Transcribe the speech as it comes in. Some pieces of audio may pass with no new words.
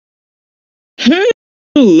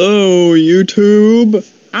Hello, YouTube.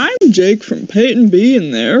 I'm Jake from xPeytxn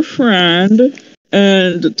and their friend,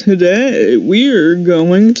 and today we're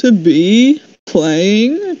going to be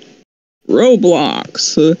playing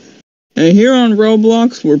Roblox. And here on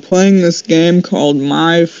Roblox, we're playing this game called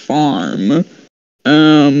My Farm.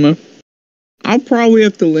 I'll probably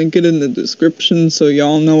have to link it in the description so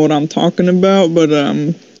y'all know what I'm talking about, but,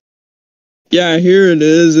 yeah, here it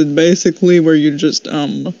is. It's basically where you just,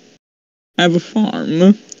 have a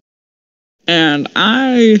farm. And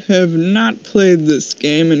I have not played this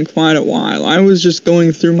game in quite a while. I was just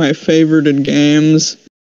going through my favorited games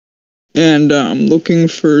and looking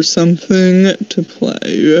for something to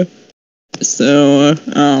play. So,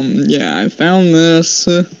 yeah, I found this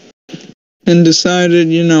and decided,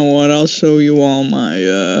 you know what, I'll show you all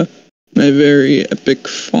my, my very epic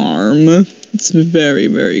farm. It's very,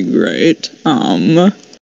 very great.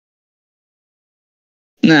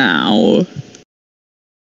 Now,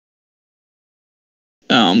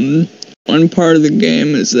 one part of the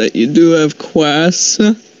game is that you do have quests,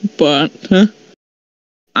 but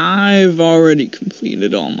I've already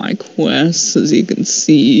completed all my quests, as you can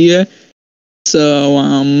see.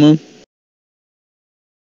 So,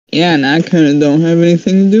 yeah, and I kinda don't have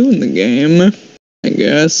anything to do in the game, I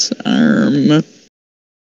guess.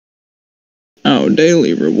 Oh,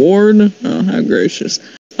 daily reward? Oh, how gracious.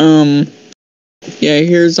 Yeah,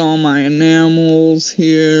 here's all my enamels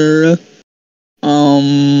here.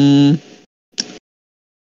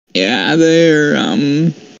 Yeah, they're,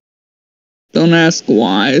 don't ask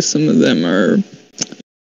why, some of them are,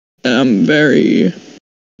 very,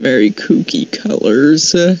 very kooky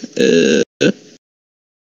colors.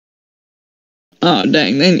 Oh,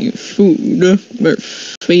 dang, they need food. Better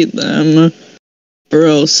feed them, or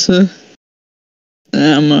else,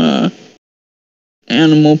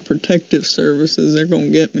 Animal Protective Services are gonna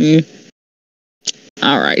get me.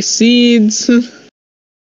 Alright, seeds.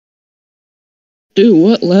 Dude,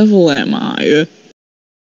 what level am I?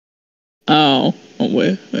 Oh,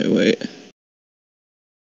 wait.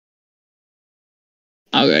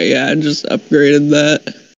 Okay, yeah, I just upgraded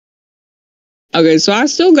that. Okay, so I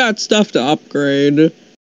still got stuff to upgrade.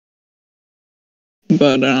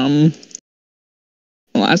 But, well,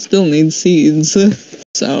 I still need seeds.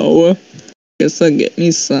 So, guess I'll get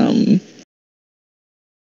me some.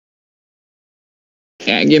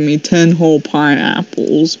 Yeah, give me 10 whole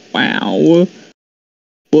pineapples. Wow.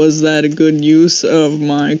 Was that a good use of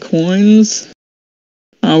my coins?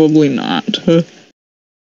 Probably not.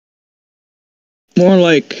 More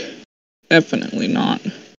like, definitely not.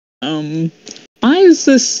 Why is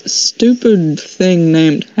this stupid thing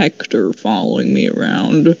named Hector following me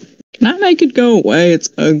around? Can I make it go away? It's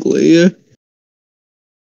ugly.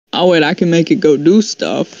 Oh wait, I can make it go do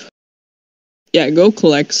stuff. Yeah, go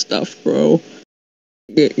collect stuff, bro.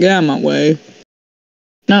 Get out of my way.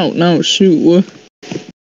 No, shoot.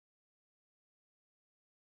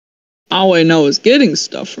 Oh wait, no, it's getting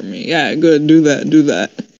stuff for me. Yeah, good, do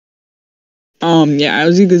that. Yeah,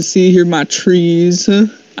 as you can see here, my trees.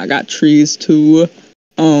 I got trees too.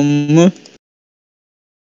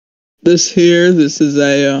 This is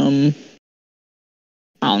a,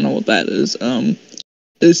 I don't know what that is.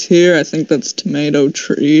 This here, I think that's tomato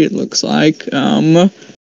tree, it looks like.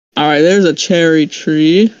 Alright, there's a cherry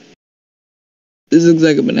tree. This looks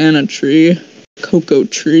like a banana tree. Cocoa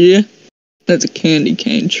tree. That's a candy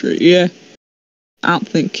cane tree. Yeah. I don't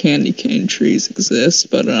think candy cane trees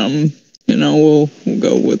exist, but, you know, we'll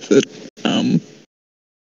go with it.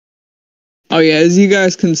 Oh yeah, as you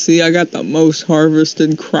guys can see, I got the most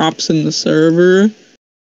harvested crops in the server.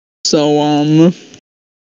 So,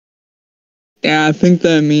 yeah, I think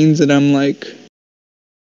that means that I'm like,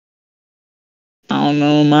 I don't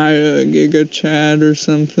know, am I a Giga Chad or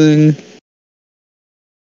something?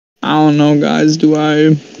 I don't know, guys,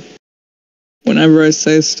 whenever I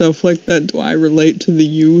say stuff like that, do I relate to the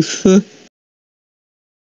youth?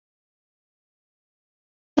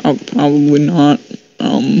 Oh, probably not.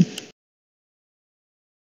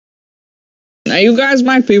 Now you guys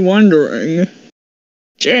might be wondering,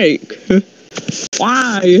 Jake,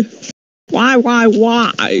 why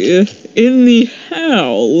in the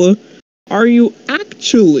hell are you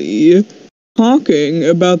actually talking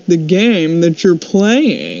about the game that you're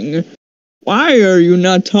playing? Why are you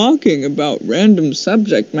not talking about random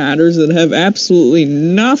subject matters that have absolutely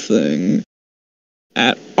nothing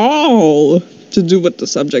at all to do with the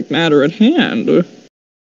subject matter at hand?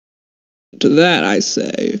 To that I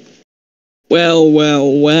say, well.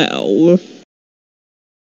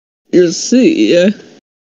 You see,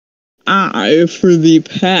 I, for the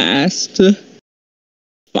past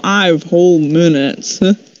 5 whole minutes,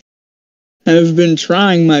 have been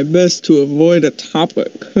trying my best to avoid a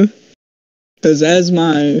topic. Because as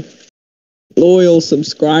my loyal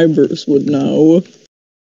subscribers would know,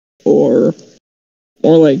 or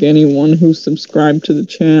like anyone who subscribed to the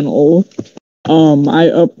channel, I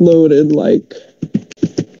uploaded like,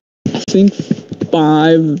 I think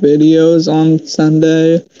 5 videos on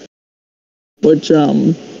Sunday, which,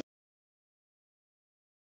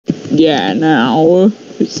 yeah, now,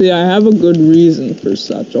 you see, I have a good reason for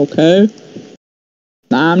such, okay?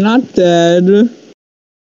 Now, I'm not dead, at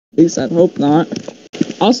least I hope not.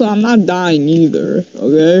 Also, I'm not dying either,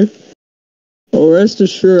 okay? Well, rest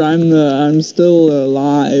assured, I'm still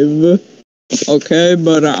alive, okay?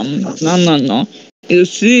 But, no. You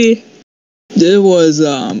see, there was,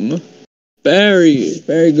 very,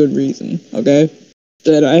 very good reason, okay?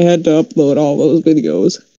 That I had to upload all those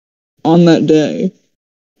videos on that day,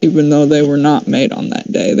 even though they were not made on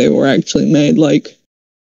that day. They were actually made, like,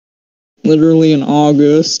 literally in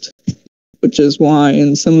August, which is why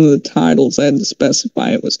in some of the titles I had to specify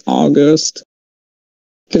it was August.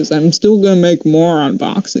 Because I'm still going to make more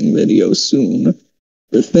unboxing videos soon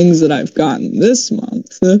for things that I've gotten this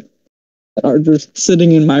month that are just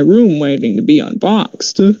sitting in my room waiting to be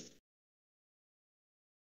unboxed. I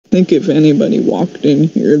think if anybody walked in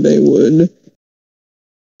here, they would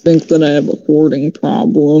think that I have a hoarding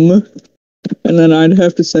problem. And then I'd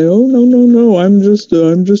have to say, oh, no, I'm just a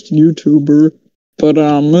YouTuber. But,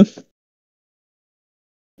 oh,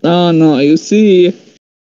 no, you see,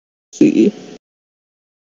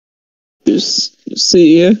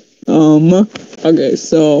 okay,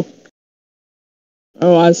 so,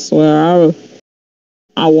 oh, I swear,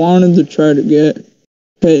 I wanted to try to get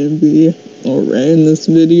K&B or Ray in this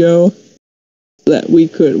video so that we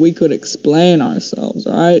could explain ourselves,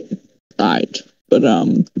 right? Right. But,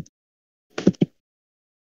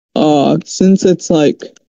 since it's like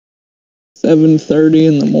 7:30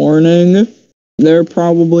 in the morning, they're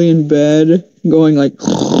probably in bed going like,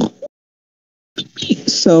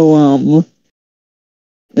 so,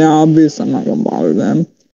 yeah, obviously I'm not gonna bother them.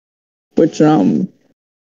 Which,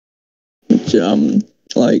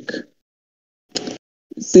 like,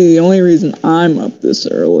 see, the only reason I'm up this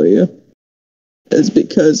early is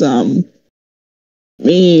because,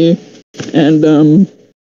 me and,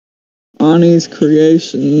 Ani's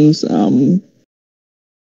Creations,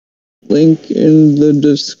 link in the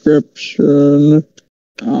description.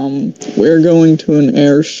 We're going to an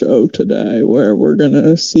air show today where we're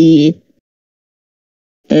gonna see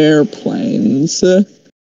airplanes.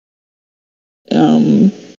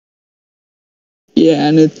 Yeah,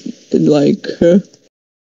 and it like,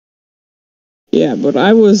 yeah, but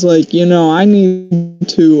I was like, I need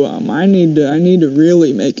to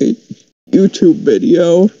really make a YouTube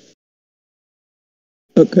video.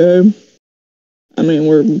 Okay?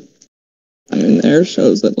 The air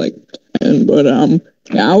show's at like 10, but,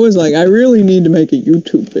 yeah, I was like, I really need to make a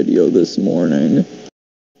YouTube video this morning,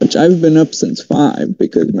 which I've been up since 5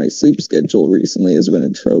 because my sleep schedule recently has been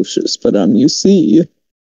atrocious, but, you see,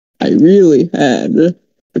 I really had,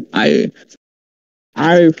 I,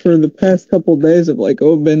 for the past couple days have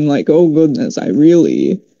been like, oh goodness, I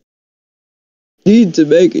really need to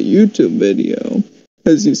make a YouTube video,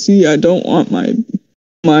 because you see, I don't want my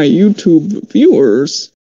YouTube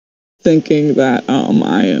viewers thinking that,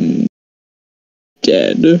 I am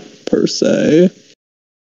dead, per se.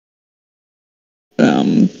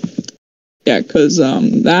 Yeah, because,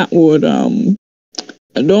 that would, I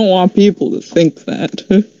don't want people to think that,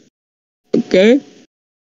 okay?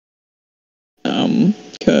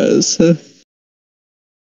 Because,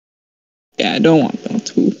 yeah, I don't want them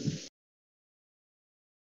to.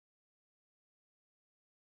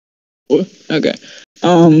 Okay,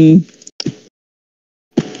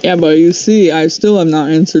 yeah, but you see, I still have not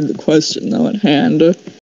answered the question, though, at hand,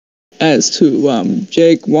 as to,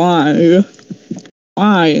 Jake, why in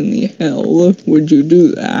the hell would you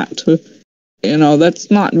do that? That's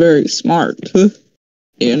not very smart.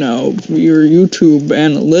 Your YouTube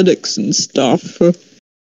analytics and stuff.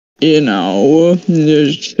 You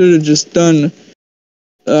should have just done,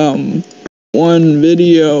 one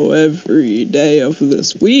video every day of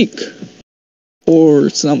this week or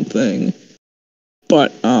something.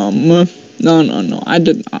 But, no, I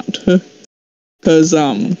did not. Because,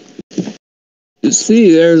 you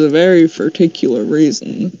see, there's a very particular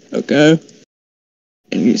reason, okay?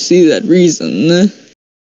 And you see that reason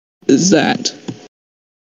is that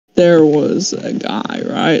there was a guy,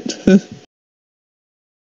 right?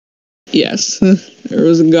 Yes, there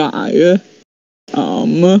was a guy,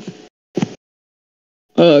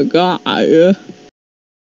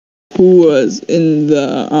 who was in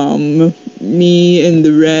the, me and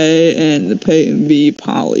the Ray and the Peyton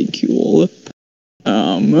polycule.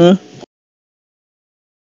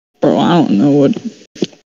 Bro, I don't know what...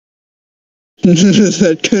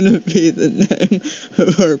 that couldn't be the name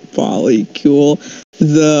of our polycule.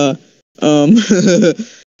 The,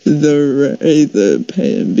 the Ray, the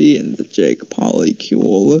Peyton and the Jake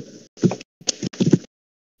polycule.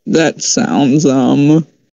 That sounds,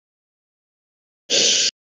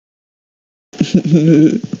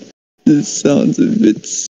 this sounds a bit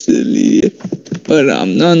silly. But,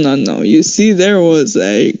 no. You see, there was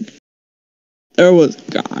a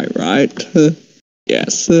guy, right?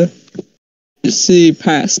 Yes. You see,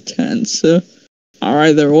 past tense.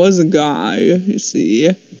 Alright, there was a guy, you see.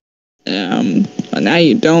 But now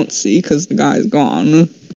you don't see, because the guy's gone.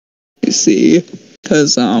 You see.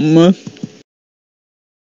 Because,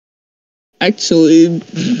 actually,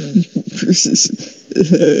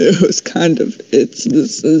 it was kind of its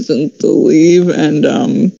decision to leave,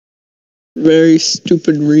 and, very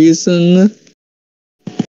stupid reason.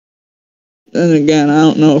 Then again, I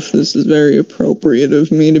don't know if this is very appropriate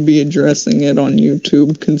of me to be addressing it on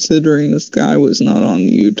YouTube, considering this guy was not on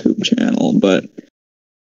the YouTube channel, but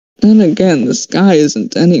then again, this guy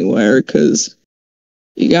isn't anywhere, because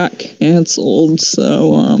he got canceled,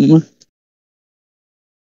 so,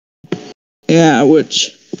 yeah,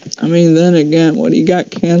 which, I mean, then again, what he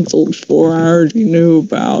got canceled for, I already knew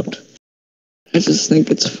about. I just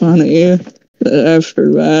think it's funny that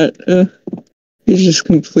after that, he just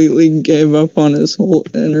completely gave up on his whole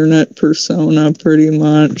internet persona, pretty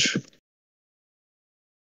much.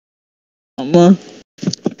 Well,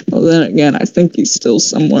 then again, I think he's still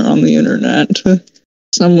somewhere on the internet.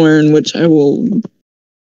 Somewhere in which I will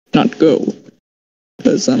not go.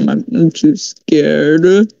 Because I'm too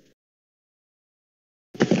scared.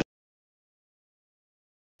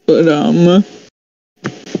 But,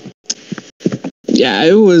 yeah,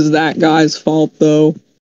 it was that guy's fault, though.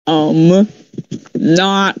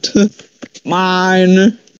 Not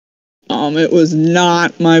mine. It was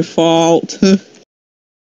not my fault.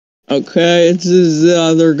 Okay, it's the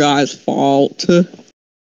other guy's fault. But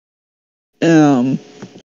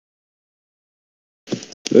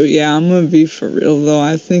yeah, I'm gonna be for real though.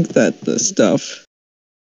 I think that the stuff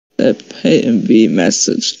that Peyton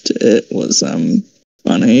messaged it was,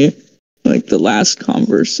 funny. Like the last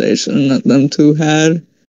conversation that them two had.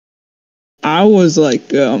 I was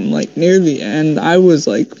like near the end, I was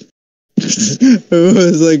like, I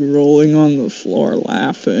was like rolling on the floor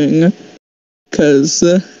laughing. Cause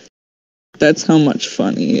that's how much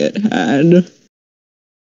funny it had.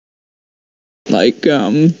 Like,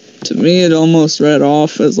 to me it almost read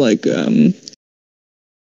off as like a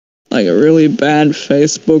really bad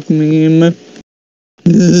Facebook meme.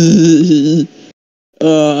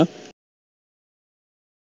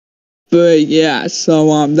 But yeah,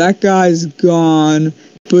 so that guy's gone.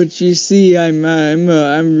 But you see, I'm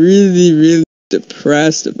really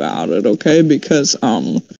depressed about it. Okay, because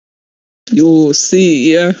you'll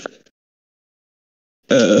see. I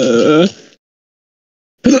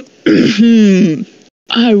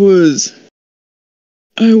was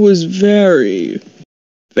very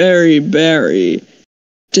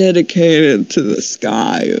dedicated to this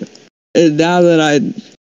guy. And now that I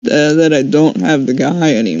don't have the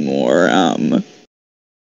guy anymore,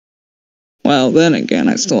 well, then again,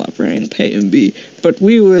 I still have Ray and Peyton but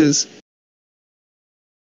we was,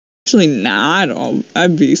 actually, nah,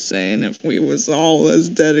 I'd be saying if we was all as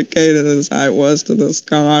dedicated as I was to this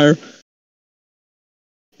guy.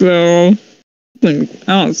 So, I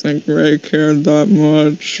don't think Ray cared that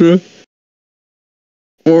much.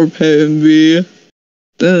 Or Peyton.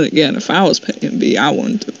 Then again, if I was Peyton I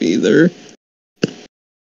wouldn't have either.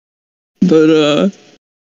 But,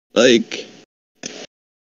 like...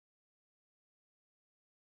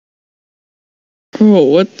 Oh,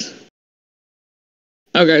 what?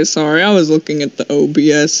 Okay, sorry, I was looking at the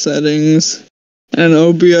OBS settings. And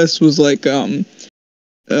OBS was like, I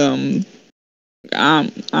don't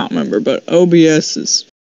remember, but OBS is...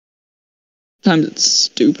 Sometimes it's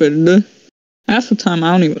stupid. Half the time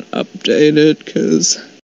I don't even update it, cause...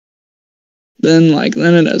 Then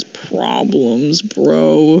it has problems,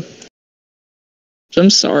 bro.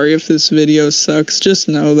 I'm sorry if this video sucks, just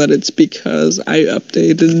know that it's because I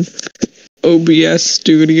updated OBS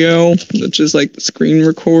Studio, which is like the screen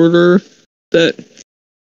recorder that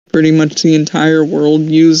pretty much the entire world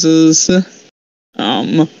uses.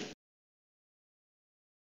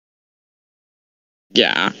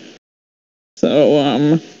 Yeah.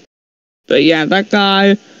 So, but yeah, that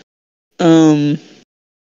guy,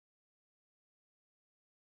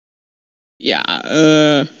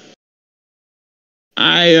 yeah,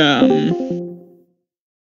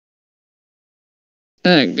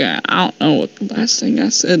 again, I don't know what the last thing I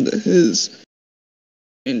said to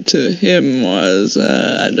him was,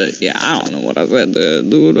 yeah, I don't know what I said to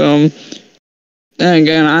dude, then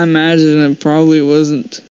again, I imagine it probably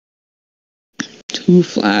wasn't too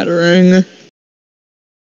flattering.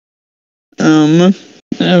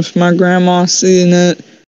 If my grandma seen it,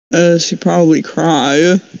 she'd probably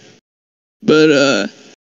cry. But,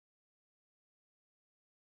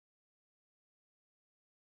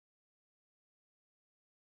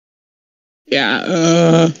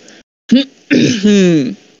 yeah,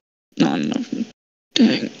 not enough.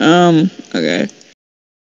 Dang. Okay.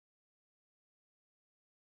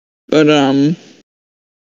 But,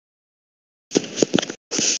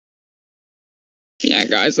 yeah,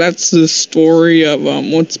 guys, that's the story of,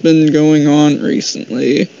 what's been going on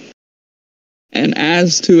recently. And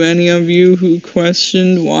as to any of you who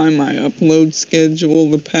questioned why my upload schedule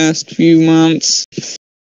the past few months,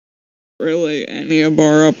 really, any of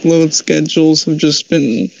our upload schedules have just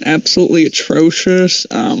been absolutely atrocious.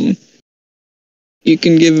 You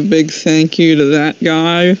can give a big thank you to that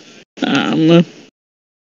guy.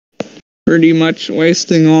 Pretty much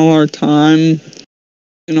wasting all our time,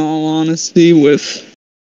 in all honesty, with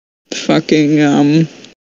fucking,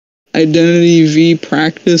 Identity V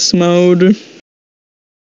practice mode.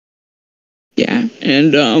 Yeah,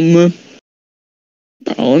 and, oh,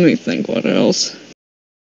 let me think what else.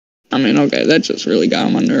 I mean, okay, that just really got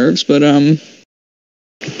on my nerves, but,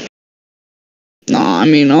 nah, I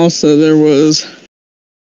mean, also there was,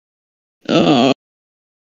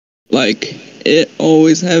 like, it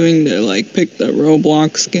always having to, like, pick the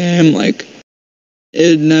Roblox game, like,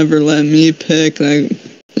 it never let me pick, like,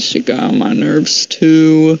 shit got on my nerves,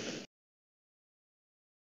 too.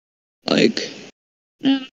 Like,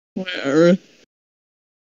 where,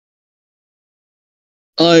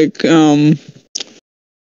 like,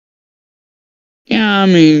 yeah, I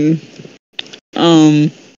mean,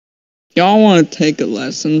 y'all want to take a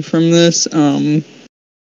lesson from this,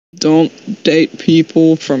 don't date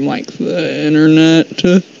people from, like, the internet.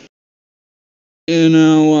 You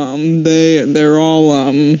know, they're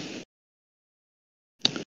all,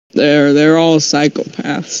 they're all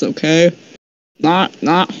psychopaths, okay? Not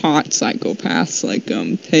hot psychopaths like,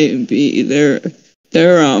 Tay and B. They're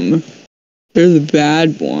the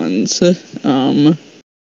bad ones.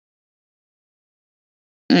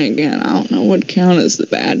 And again, I don't know what count as the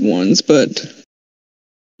bad ones, but,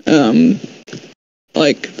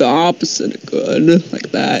 like, the opposite of good,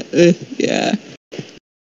 like that, yeah.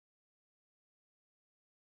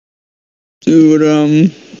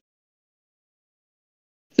 Dude,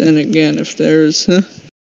 then again, if there's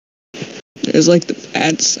like the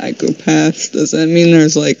bad psychopaths, does that mean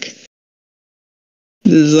there's like,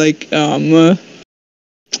 there's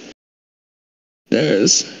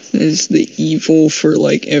the evil for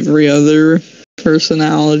like every other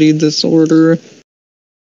personality disorder?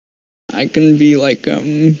 I can be like,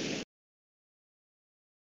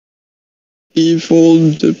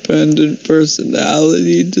 evil dependent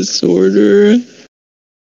personality disorder.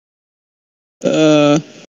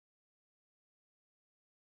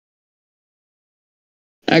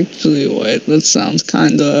 Actually, wait,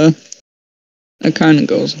 that kinda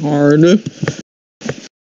goes hard.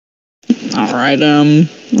 Alright,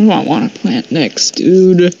 what do I want to plant next,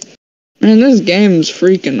 dude? Man, this game's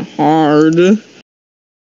freaking hard.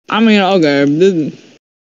 I mean, okay,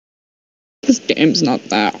 this game's not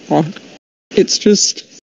that hard. It's just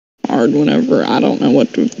hard whenever I don't know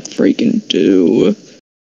what to freaking do.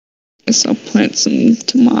 Guess I'll plant some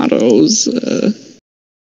tomatoes.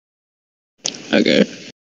 Okay.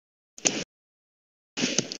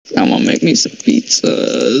 I'm gonna make me some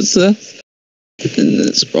pizzas in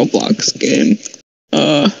this Roblox game.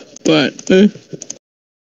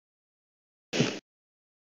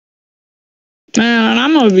 Man,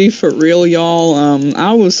 I'm gonna be for real, y'all.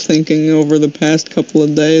 I was thinking over the past couple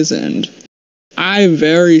of days, and I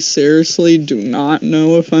very seriously do not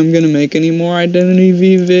know if I'm gonna make any more Identity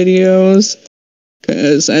V videos.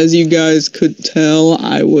 Because, as you guys could tell,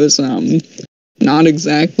 I was, not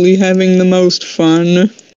exactly having the most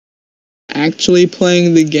fun actually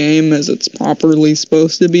playing the game as it's properly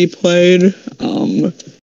supposed to be played.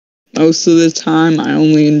 Most of the time, I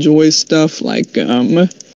only enjoy stuff like,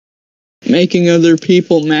 making other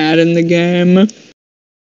people mad in the game,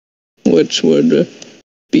 which would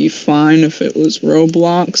be fine if it was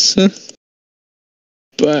Roblox.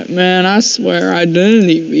 But man, I swear,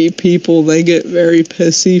 Identity V people, they get very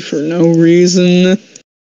pissy for no reason.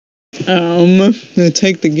 They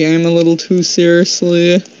take the game a little too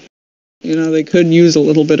seriously. You know, they could use a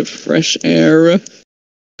little bit of fresh air.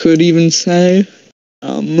 could even say.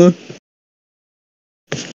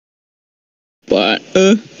 But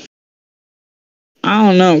I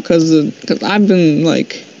don't know, cause I've been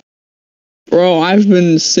like, bro, I've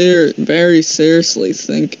been very seriously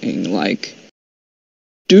thinking, like,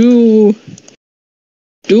 do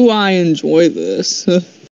I enjoy this?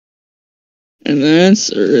 And the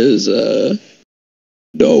answer is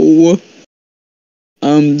no.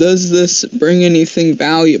 Does this bring anything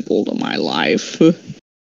valuable to my life?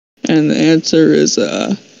 And the answer is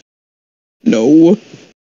no.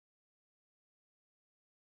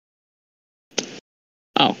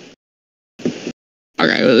 Oh.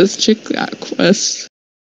 Okay, well, this chick got a quest.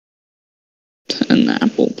 10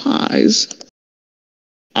 apple pies.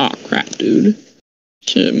 Oh crap, dude.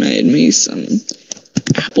 Should have made me some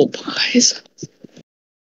apple pies.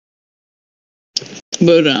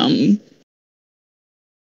 But yeah,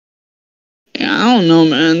 I don't know,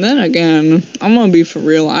 man. Then again, I'm gonna be for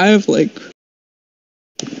real. I've like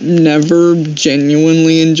never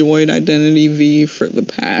genuinely enjoyed Identity V for the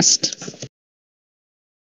past,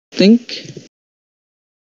 I think,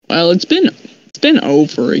 well, it's been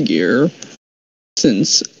over a year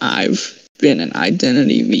since I've been an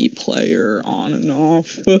Identity V player on and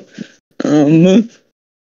off.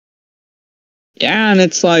 Yeah, and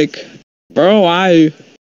it's like, bro, I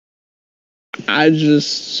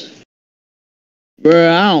just,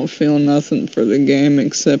 bro, I don't feel nothing for the game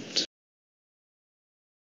except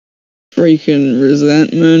freaking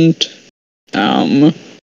resentment.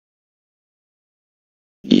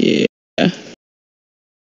 Yeah.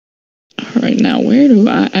 Alright, now where do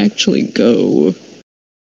I actually go?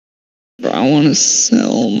 Bro, I want to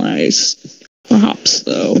sell my crops,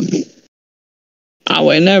 though. Oh,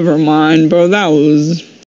 wait, never mind, bro. That was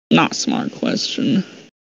not a smart question.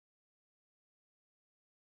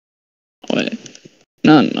 Wait.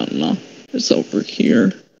 No. It's over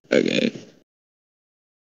here. Okay.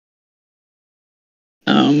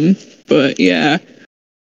 But yeah.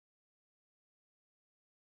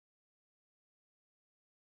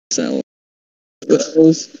 Sell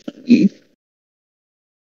those.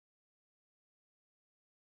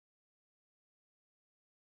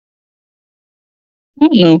 I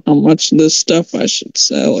don't know how much of this stuff I should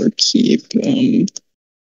sell or keep.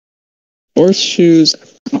 Horseshoes, I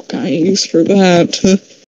don't got use for that.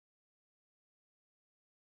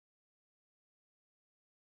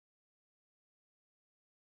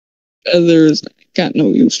 Feathers, I got no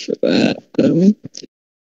use for that.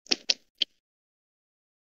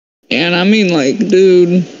 And I mean, like,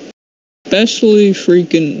 dude, especially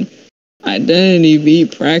freaking Identity V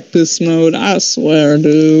practice mode, I swear,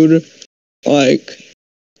 dude. Like,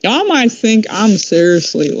 y'all might think I'm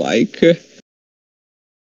seriously, like,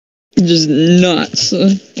 just nuts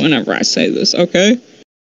whenever I say this, okay?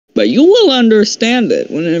 But you will understand it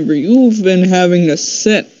whenever you've been having to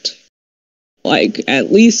sit, like,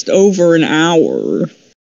 at least over an hour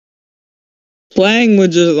playing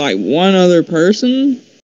with just, like, one other person,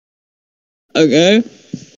 okay?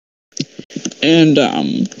 And,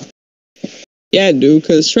 yeah, dude,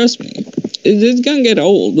 because trust me, it's gonna get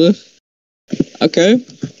old, okay?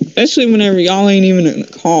 Especially whenever y'all ain't even in a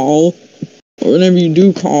call, or whenever you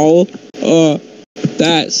do call,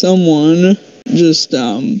 that someone just,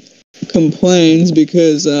 complains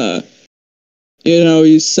because, you know,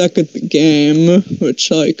 you suck at the game,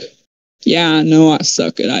 which, like, yeah, I know I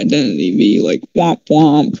suck at Identity V, like, womp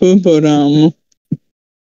womp, but,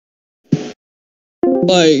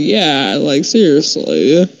 like, yeah, like,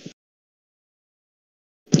 seriously.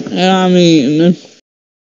 And I mean,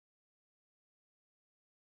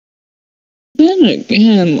 then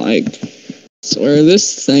again, like, I swear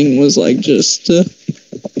this thing was, like, just,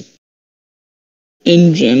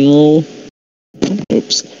 in general,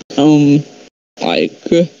 oops, like,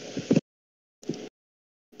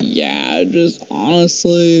 yeah, just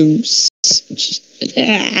honestly,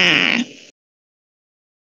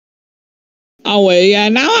 oh wait, yeah,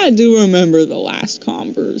 now I do remember the last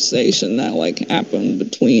conversation that, like, happened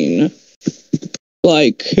between,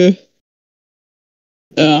 like, I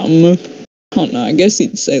don't know, I guess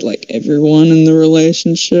you'd say, like, everyone in the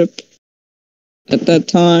relationship at that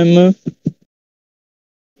time,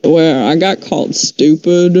 where I got called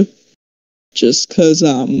stupid just because,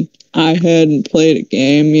 I hadn't played a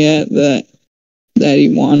game yet that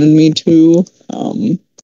he wanted me to,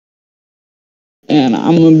 and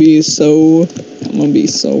I'm gonna be so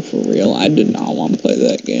for real. I did not want to play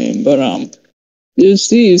that game, but you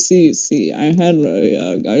see. I had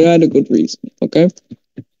a good reason. Okay,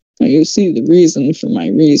 now you see the reason for my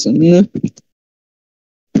reason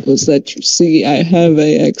was that you see I have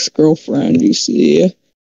a ex-girlfriend. You see,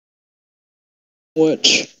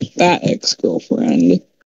 which that ex-girlfriend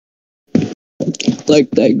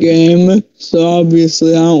liked that game. So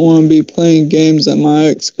obviously I don't want to be playing games that my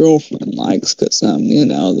ex-girlfriend likes, because you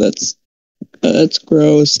know, that's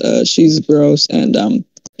gross. She's gross, and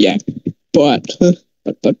yeah. But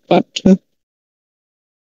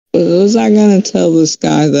was I gonna tell this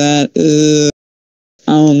guy that?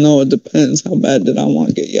 I don't know. It depends. How bad did I want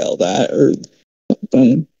to get yelled at or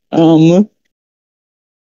something?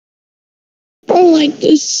 Bro, like,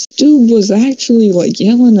 this dude was actually like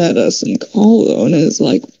yelling at us in call though, and it's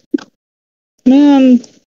like, man,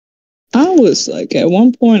 I was like, at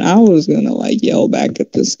one point I was gonna like yell back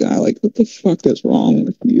at this guy, like, what the fuck is wrong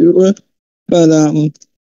with you? But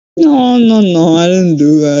no, I didn't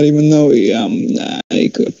do that, even though he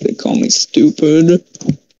could call me stupid.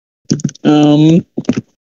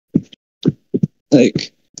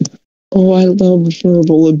 Like, oh, I love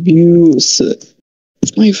verbal abuse. It's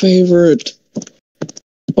my favorite.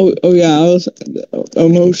 Oh yeah, I was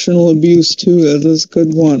emotional abuse too. That is a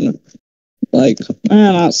good one. Like,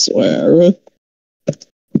 man, I swear.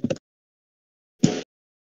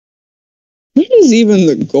 What is even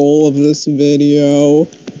the goal of this video?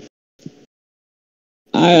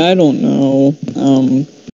 I don't know.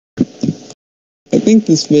 I think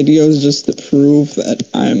this video is just to prove that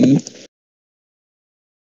I'm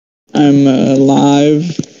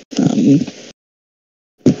live.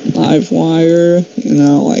 Live wire, you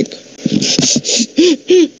know, like.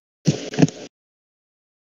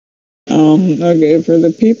 Okay, for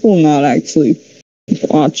the people not actually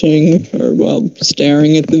watching or, well,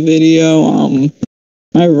 staring at the video,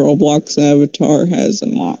 my Roblox avatar has a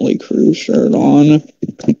Motley Crue shirt on.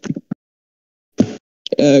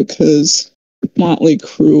 Because Motley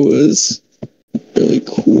Crue is really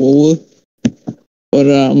cool. But,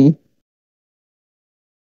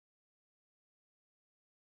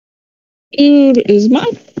 dude, is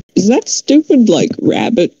that stupid, like,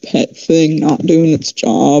 rabbit pet thing not doing its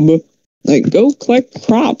job? Like, go collect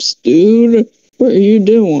crops, dude. What are you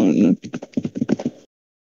doing?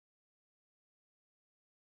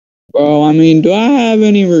 Bro, I mean, do I have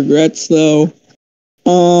any regrets, though?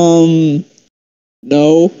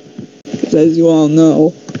 No. Because as you all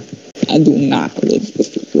know, I do not live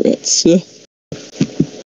with regrets.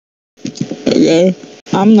 Okay?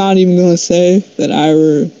 I'm not even gonna say that I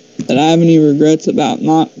have any regrets about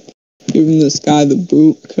not giving this guy the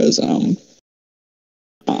boot, because, I'm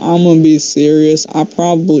gonna be serious. I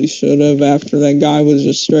probably should have, after that guy was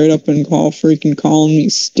just straight up and freaking calling me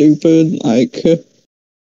stupid. Like,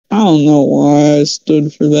 I don't know why I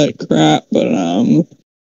stood for that crap, but,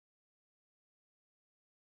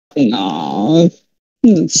 nah,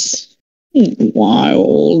 it's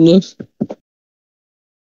wild.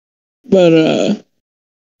 But,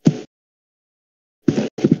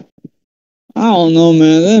 I don't know,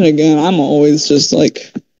 man. Then again, I'm always just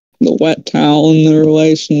like the wet towel in the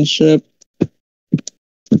relationship.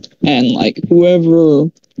 And like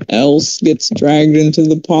whoever else gets dragged into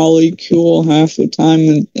the polycule half the time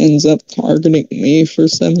and ends up targeting me for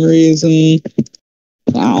some reason.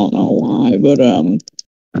 I don't know why, but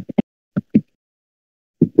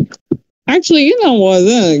actually, you know what?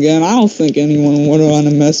 Then again, I don't think anyone would want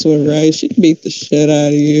to mess with Ray. She'd beat the shit out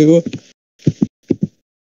of you.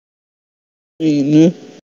 I mean,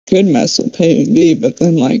 could mess with P&B, but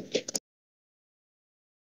then like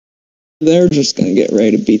they're just gonna get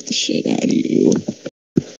ready to beat the shit out of you.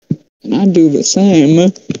 And I do the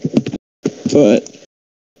same. But,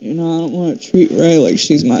 you know, I don't want to treat Ray like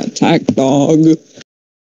she's my attack dog.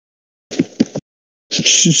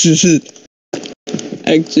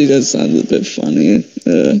 Actually, that sounds a bit funny.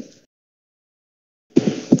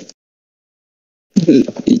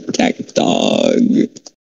 Attack dog.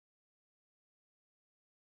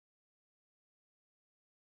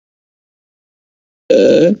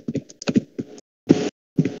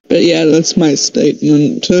 But yeah, that's my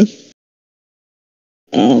statement.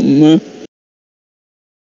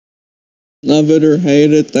 Love it or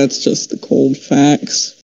hate it, that's just the cold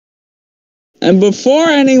facts. And before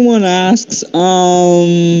anyone asks,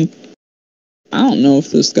 I don't know if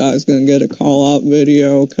this guy's gonna get a call out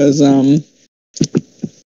video, cause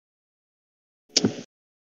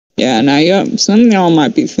yeah, now some of y'all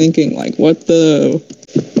might be thinking like, what?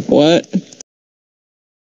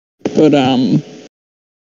 But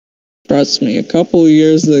trust me, a couple of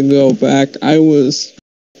years ago back, I was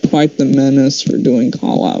quite the menace for doing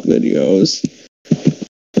call out videos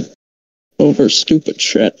over stupid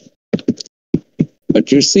shit.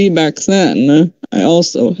 But you see, back then, I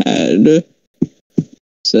also had an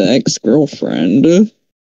ex-girlfriend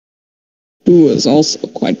who was also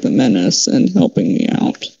quite the menace and helping me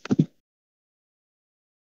out.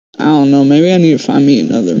 I don't know, maybe I need to find me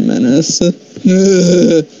another menace.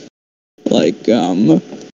 Like,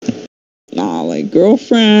 nah, like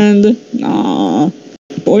girlfriend, nah,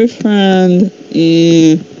 boyfriend,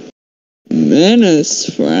 menace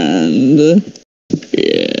friend,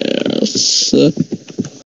 yes.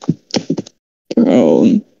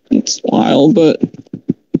 Bro, it's wild, but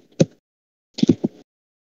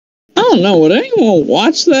I don't know, would anyone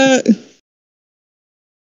watch that?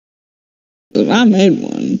 'Cause I made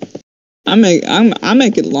one. I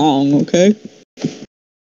make it long, okay?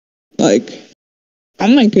 Like,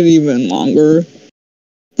 I'll make it even longer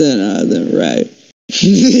than Ray.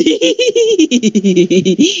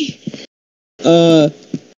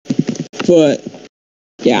 But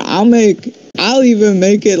yeah, I'll even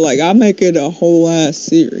make it like I'll make it a whole ass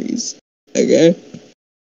series. Okay?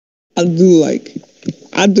 I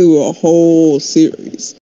do a whole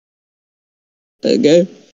series. Okay?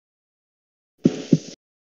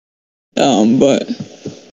 But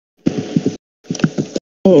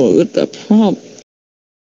oh, what the problem?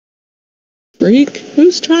 Freak?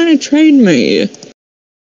 Who's trying to trade me?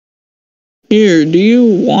 Here, do you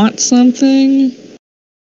want something?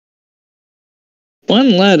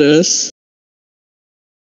 One lettuce?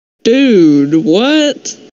 Dude,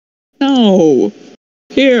 what? No.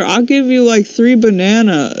 Here, I'll give you like 3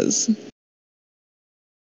 bananas.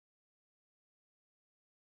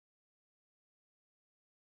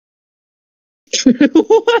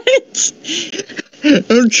 What?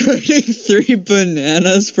 I'm trading 3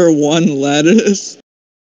 bananas for 1 lettuce?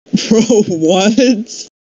 Bro, what?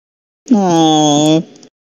 Aww.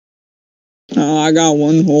 Oh, I got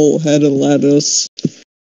 1 whole head of lettuce.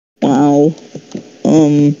 Wow.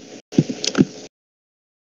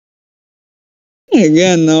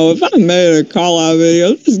 Again, though, if I made a call-out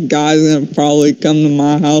video, this guy's gonna probably come to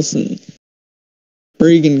my house and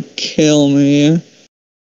freaking kill me.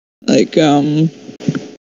 Like, you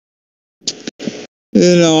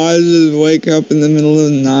know, I just wake up in the middle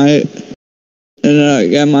of the night, and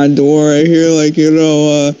at my door, I hear, like, you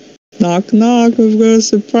know, knock, knock, I've got a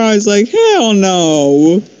surprise. Like, hell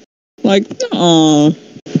no. Like,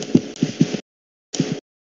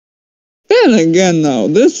 Then again, though,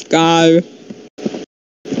 this guy,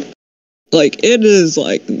 like, it is,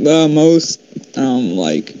 like, the most,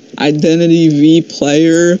 like, Identity V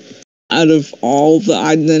player out of all the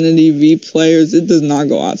Identity V players. It does not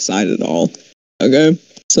go outside at all. Okay?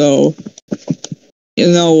 So, you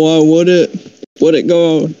know what, would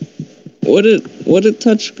it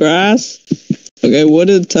touch grass? Okay, would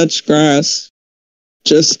it touch grass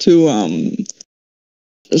just to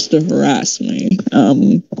harass me?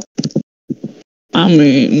 I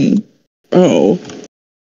mean, bro,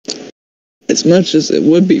 as much as it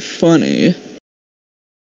would be funny,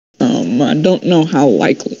 I don't know how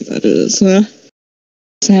likely that is.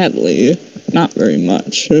 Sadly, not very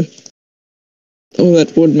much. Though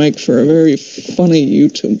that would make for a very funny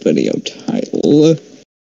YouTube video title.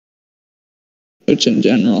 Which in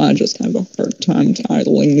general, I just have a hard time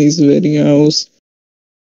titling these videos.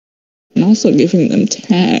 And also giving them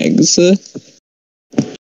tags.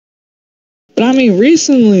 But I mean,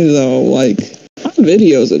 recently though, like, my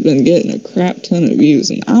videos have been getting a crap ton of views,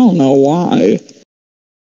 and I don't know why.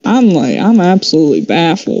 I'm absolutely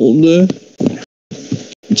baffled.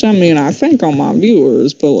 Which, I mean, I thank all my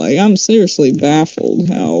viewers, but, like, I'm seriously baffled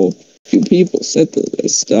how few people sit through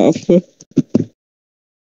this stuff.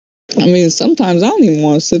 I mean, sometimes I don't even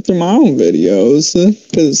want to sit through my own videos,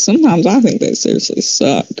 because sometimes I think they seriously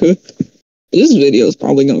suck. This video is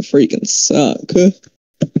probably gonna freaking suck.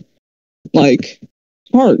 Like,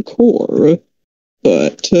 hardcore.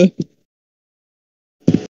 But,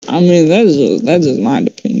 I mean, that's just my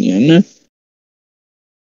opinion.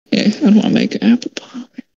 Yeah, I don't want to make an apple pie.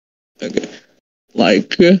 Okay.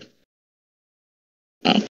 Like,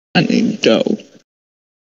 oh, I need dough.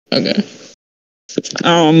 Okay.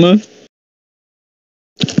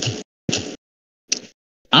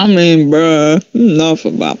 I mean, bruh, enough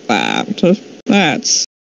about that.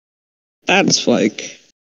 That's like,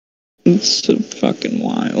 it's fucking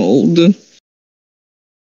wild.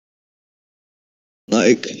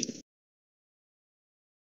 Like,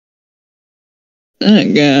 then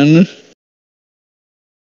again,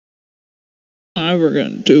 what am I ever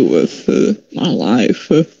gonna do with my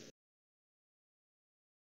life?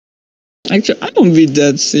 Actually, I'm gonna be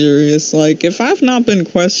dead serious. Like, if I've not been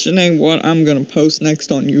questioning what I'm gonna post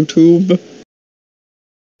next on YouTube,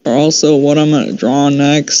 or also what I'm gonna draw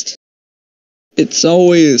next, it's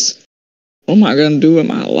always, what am I gonna do in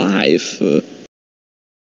my life?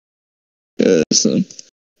 Because,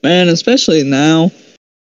 man, especially now,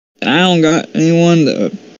 I don't got anyone to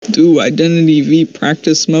do Identity V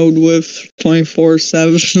practice mode with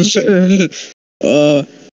 24/7.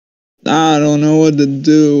 I don't know what to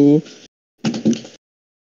do.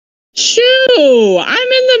 Shoo!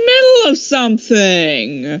 I'm in the middle of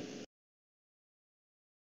something!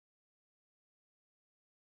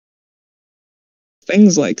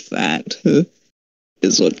 Things like that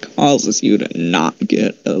is what causes you to not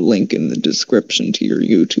get a link in the description to your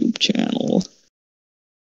YouTube channel.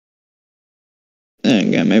 And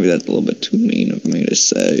again, maybe that's a little bit too mean of me to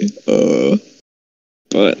say,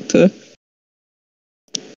 but,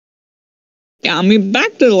 yeah, I mean,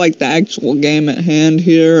 back to, like, the actual game at hand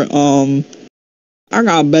here, I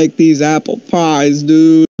gotta bake these apple pies,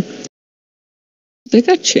 dude. They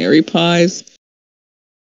got cherry pies?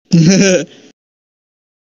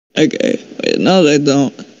 Okay, wait, no they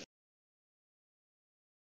don't.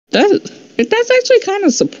 That's actually kind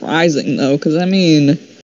of surprising, though, because, I mean,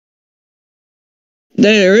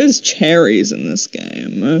 there is cherries in this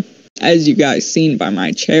game, as you guys seen by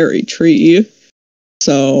my cherry tree,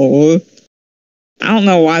 so I don't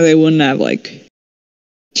know why they wouldn't have, like,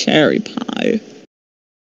 cherry pie.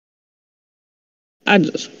 I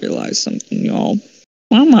just realized something, y'all.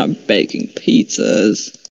 Why am I baking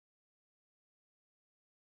pizzas?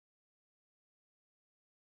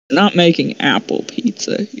 Not making apple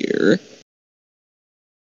pizza here.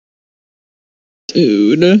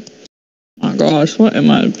 Dude. Oh my gosh, what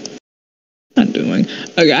am I doing?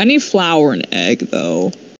 Okay, I need flour and egg,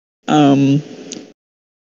 though.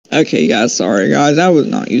 Okay, guys, sorry, guys. I was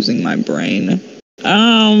not using my brain.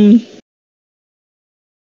 I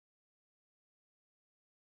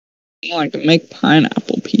like to make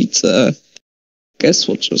pineapple pizza. Guess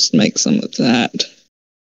we'll just make some of that.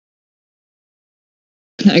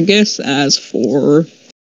 I guess as for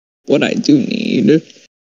what I do need...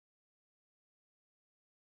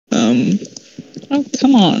 oh,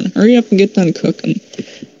 come on. Hurry up and get done cooking.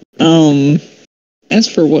 As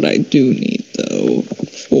for what I do need, though,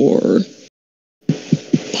 for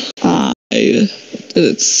pie, did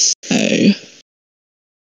it say?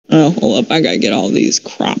 Oh, hold up. I gotta get all these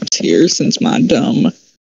crops here since my dumb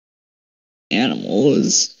animal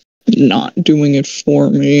is not doing it for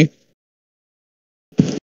me.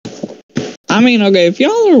 I mean, okay, if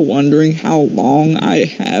y'all are wondering how long I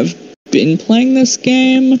have been playing this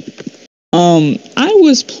game, I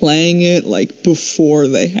was playing it, like, before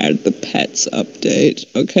they had the pets update,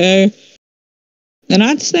 okay? And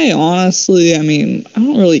I'd say, honestly, I mean, I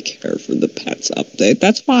don't really care for the pets update.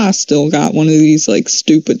 That's why I still got one of these, like,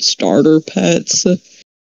 stupid starter pets.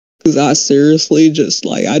 Because I seriously just,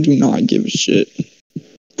 like, I do not give a shit.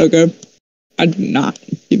 Okay? I do not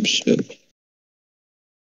give a shit.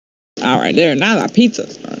 Alright, there, now that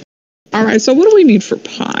pizza's done. Alright, so what do we need for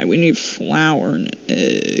pie? We need flour and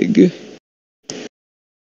egg.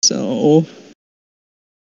 So,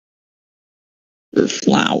 for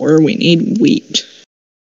flour, we need wheat.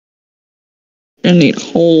 We're gonna need a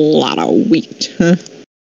whole lot of wheat.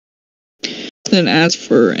 Then as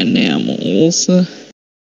for enamels, I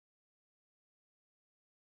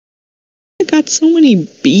got so many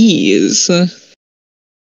bees.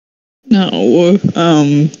 No,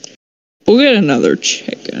 we'll get another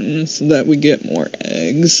chicken so that we get more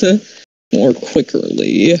eggs more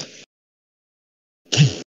quickly.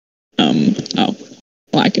 Oh,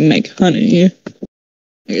 well, I can make honey. I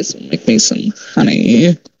guess we'll make me some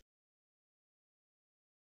honey.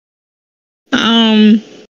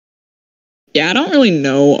 Yeah, I don't really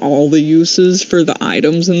know all the uses for the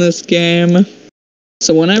items in this game.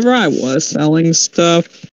 So whenever I was selling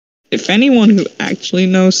stuff, if anyone who actually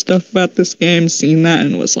knows stuff about this game seen that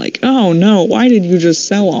and was like, oh no, why did you just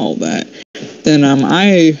sell all that? Then,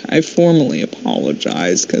 I formally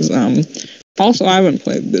apologize, because, also I haven't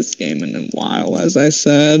played this game in a while, as I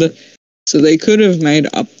said. So they could have made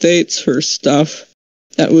updates for stuff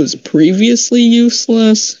that was previously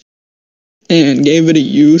useless and gave it a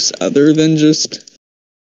use other than just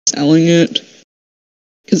selling it.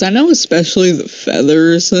 Because I know especially the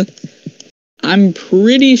feathers, I'm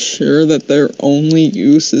pretty sure that their only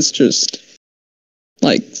use is just,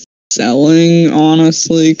 like, selling,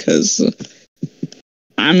 honestly, because,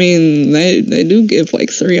 I mean, they do give,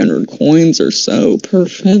 like, 300 coins or so per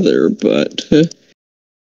feather, but,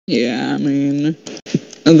 yeah, I mean,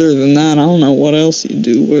 other than that, I don't know what else you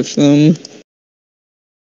do with them.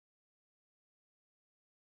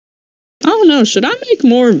 I don't know, should I make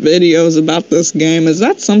more videos about this game? Is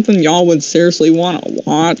that something y'all would seriously want to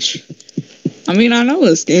watch? I mean, I know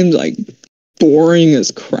this game's, like, boring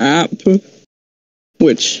as crap,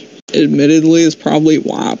 which, admittedly, is probably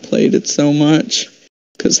why I played it so much,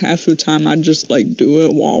 because half the time I just, like, do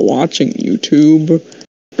it while watching YouTube,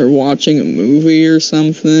 or watching a movie or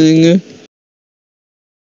something.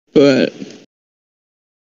 But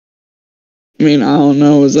I mean, I don't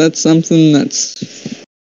know, is that something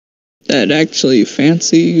that actually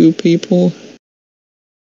fancy you people?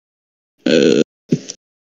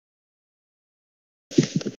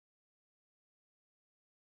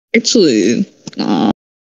 Actually,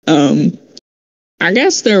 I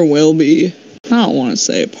guess there will be, I don't want to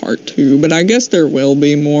say part 2, but I guess there will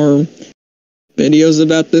be more videos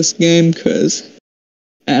about this game,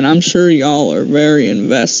 and I'm sure y'all are very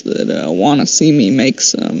invested, want to see me make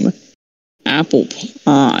some apple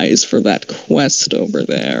pies for that quest over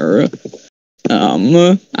there. I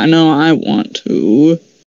know I want to.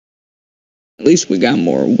 At least we got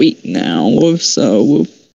more wheat now, so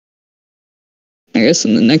I guess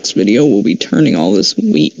in the next video we'll be turning all this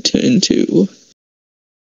wheat into,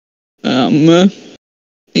 I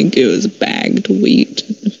think it was bagged wheat,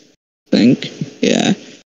 I think, yeah.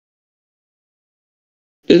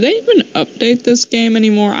 Did they even update this game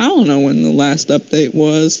anymore? I don't know when the last update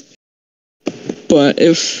was. But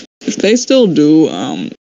if they still do, I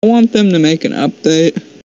want them to make an update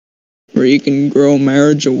where you can grow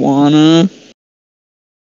marijuana.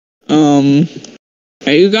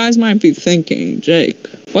 You guys might be thinking, Jake,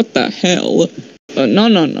 what the hell? No.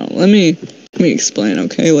 Let me explain,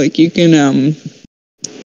 okay? Like, you can,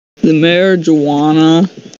 the marijuana,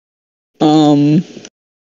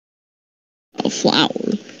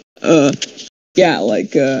 flower. Yeah,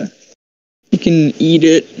 like, you can eat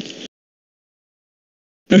it.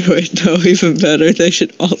 Wait, no, even better, they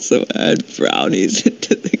should also add brownies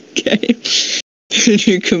into the game. And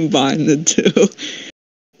you combine the two.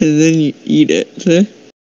 And then you eat it.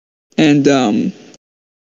 And,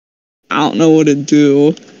 I don't know what to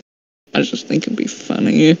do. I just think it'd be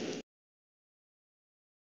funny.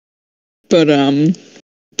 But,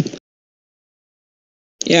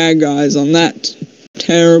 yeah, guys, on that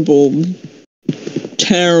terrible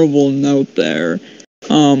note there,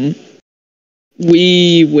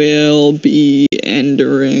 we will be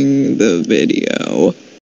ending the video.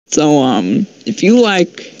 So, if you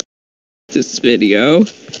like this video,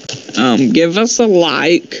 give us a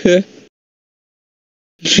like.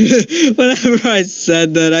 Whenever I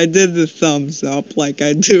said that, I did the thumbs up like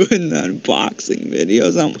I do in the unboxing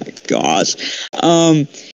videos. Oh my gosh.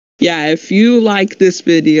 Yeah, if you like this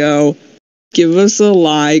video, give us a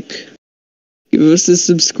like, give us a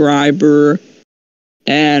subscriber,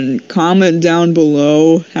 and comment down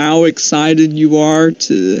below how excited you are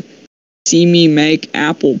to see me make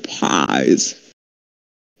apple pies.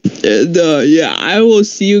 And, yeah, I will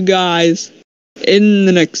see you guys in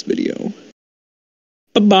the next video.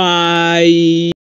 Bye-bye.